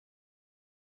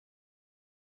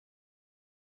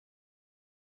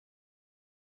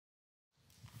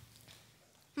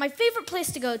My favorite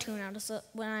place to go to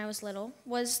when I was little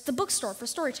was the bookstore for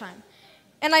story time,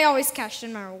 and I always cashed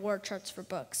in my reward charts for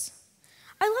books.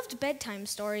 I loved bedtime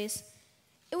stories.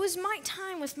 It was my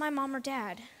time with my mom or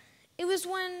dad. It was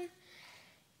when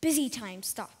busy time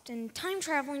stopped and time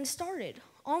traveling started,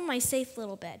 all in my safe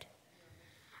little bed.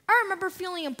 I remember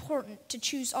feeling important to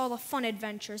choose all the fun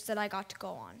adventures that I got to go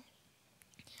on.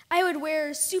 I would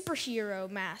wear superhero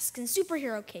masks and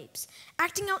superhero capes,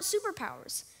 acting out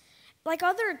superpowers, like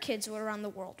other kids around the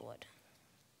world would.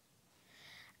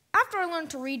 After I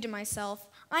learned to read to myself,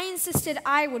 I insisted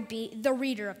I would be the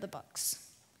reader of the books.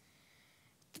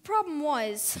 The problem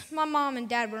was, my mom and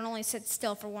dad would only sit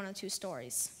still for 1 or 2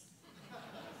 stories.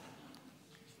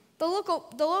 The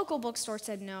local bookstore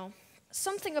said no.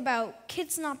 Something about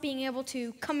kids not being able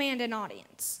to command an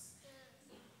audience.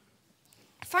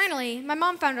 Finally, my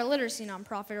mom found a literacy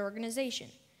nonprofit organization.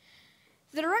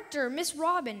 The director, Miss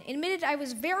Robin, admitted I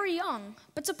was very young,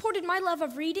 but supported my love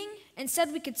of reading and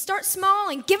said we could start small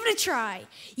and give it a try.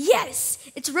 Yes,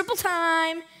 it's Ripple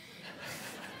time.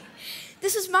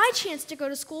 This was my chance to go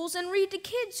to schools and read to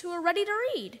kids who are ready to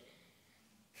read.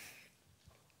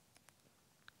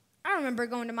 I remember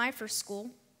going to my first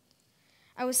school.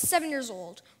 I was 7 years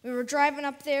old. We were driving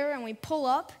up there, and we pull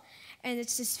up, and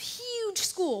it's this huge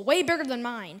school, way bigger than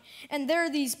mine. And there are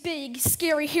these big,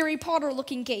 scary Harry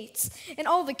Potter-looking gates, and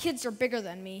all the kids are bigger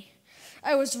than me.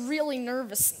 I was really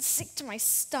nervous and sick to my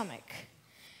stomach.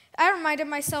 I reminded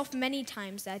myself many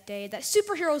times that day that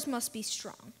superheroes must be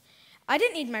strong. I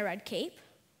didn't need my red cape.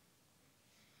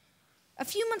 A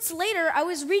few months later, I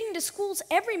was reading to schools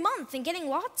every month and getting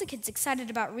lots of kids excited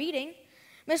about reading.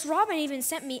 Miss Robin even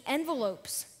sent me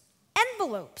envelopes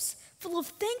full of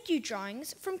thank you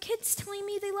drawings from kids telling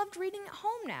me they loved reading at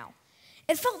home now.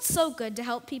 It felt so good to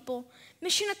help people.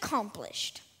 Mission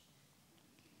accomplished.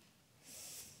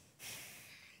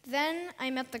 Then I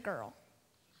met the girl.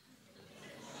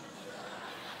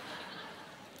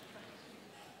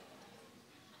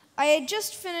 I had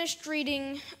just finished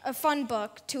reading a fun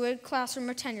book to a classroom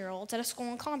of 10-year-olds at a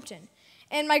school in Compton,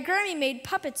 and my Grammy made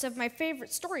puppets of my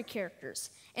favorite story characters,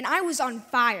 and I was on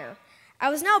fire. I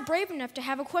was now brave enough to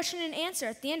have a question and answer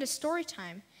at the end of story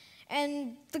time,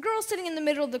 and the girl sitting in the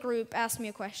middle of the group asked me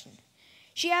a question.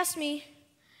 She asked me,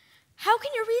 "How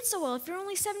can you read so well if you're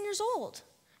only 7 years old?"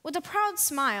 With a proud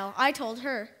smile, I told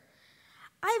her,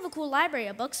 "I have a cool library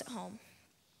of books at home."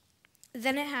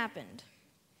 Then it happened.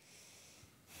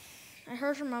 I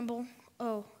heard her mumble,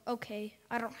 "Oh, okay,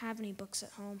 I don't have any books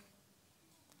at home."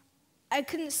 I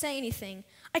couldn't say anything.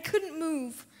 I couldn't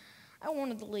move. I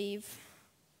wanted to leave.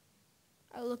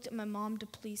 I looked at my mom to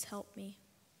please help me.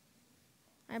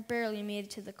 I barely made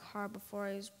it to the car before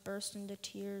I was burst into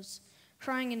tears,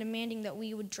 crying and demanding that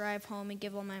we would drive home and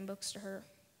give all my books to her.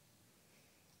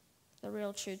 The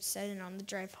real truth set in on the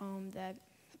drive home that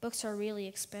books are really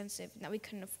expensive and that we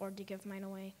couldn't afford to give mine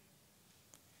away.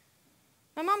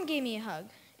 My mom gave me a hug,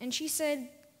 and she said,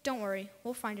 "Don't worry,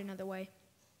 we'll find another way."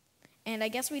 And I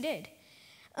guess we did.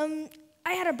 I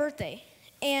had a birthday,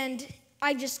 and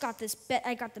I got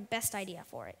the best idea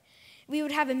for it. We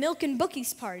would have a milk and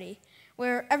bookies party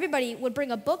where everybody would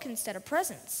bring a book instead of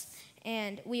presents.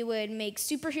 And we would make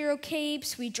superhero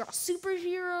capes, we'd draw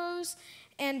superheroes,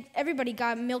 and everybody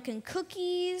got milk and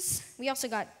cookies. We also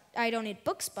got I Donate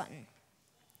Books button.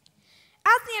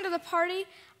 At the end of the party,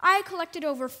 I collected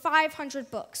over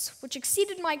 500 books, which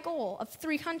exceeded my goal of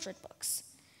 300 books.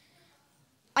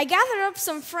 I gathered up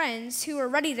some friends who were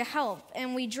ready to help,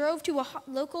 and we drove to a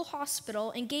local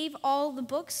hospital and gave all the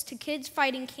books to kids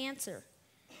fighting cancer.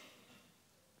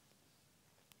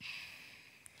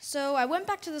 So I went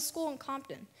back to the school in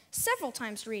Compton, several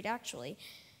times to read, actually,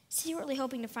 secretly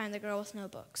hoping to find the girl with no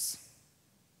books.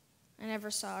 I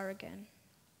never saw her again.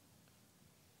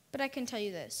 But I can tell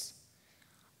you this.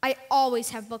 I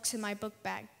always have books in my book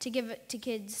bag to give it to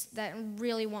kids that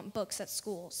really want books at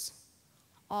schools.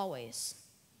 Always.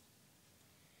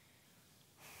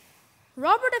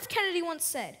 Robert F. Kennedy once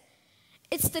said,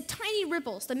 "It's the tiny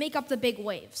ripples that make up the big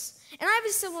waves." And I have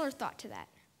a similar thought to that.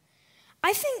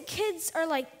 I think kids are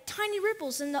like tiny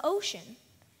ripples in the ocean.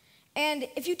 And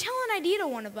if you tell an idea to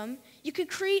one of them, you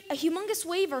could create a humongous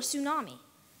wave or tsunami.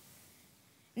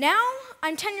 Now,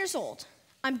 I'm 10 years old.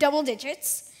 I'm double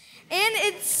digits. And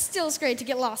it still is great to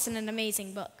get lost in an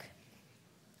amazing book.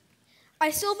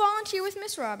 I still volunteer with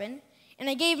Miss Robin, and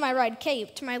I gave my red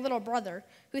cape to my little brother,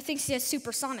 who thinks he has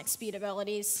supersonic speed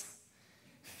abilities.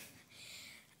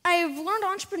 I've learned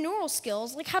entrepreneurial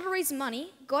skills like how to raise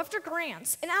money, go after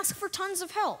grants, and ask for tons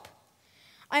of help.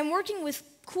 I'm working with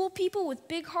cool people with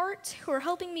big hearts who are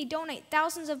helping me donate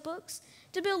thousands of books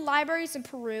to build libraries in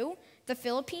Peru, the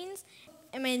Philippines,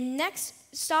 and my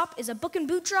next stop is a book and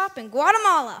boot drop in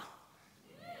Guatemala.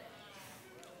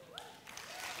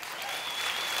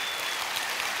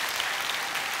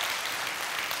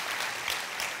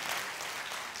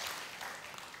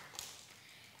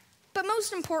 But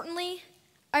most importantly,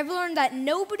 I've learned that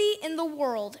nobody in the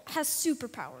world has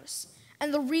superpowers,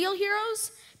 and the real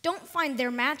heroes don't find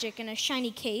their magic in a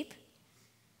shiny cape.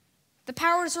 The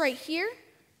power is right here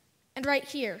and right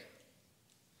here.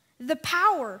 The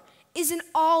power is in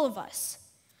all of us.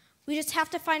 We just have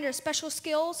to find our special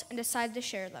skills and decide to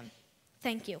share them.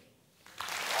 Thank you.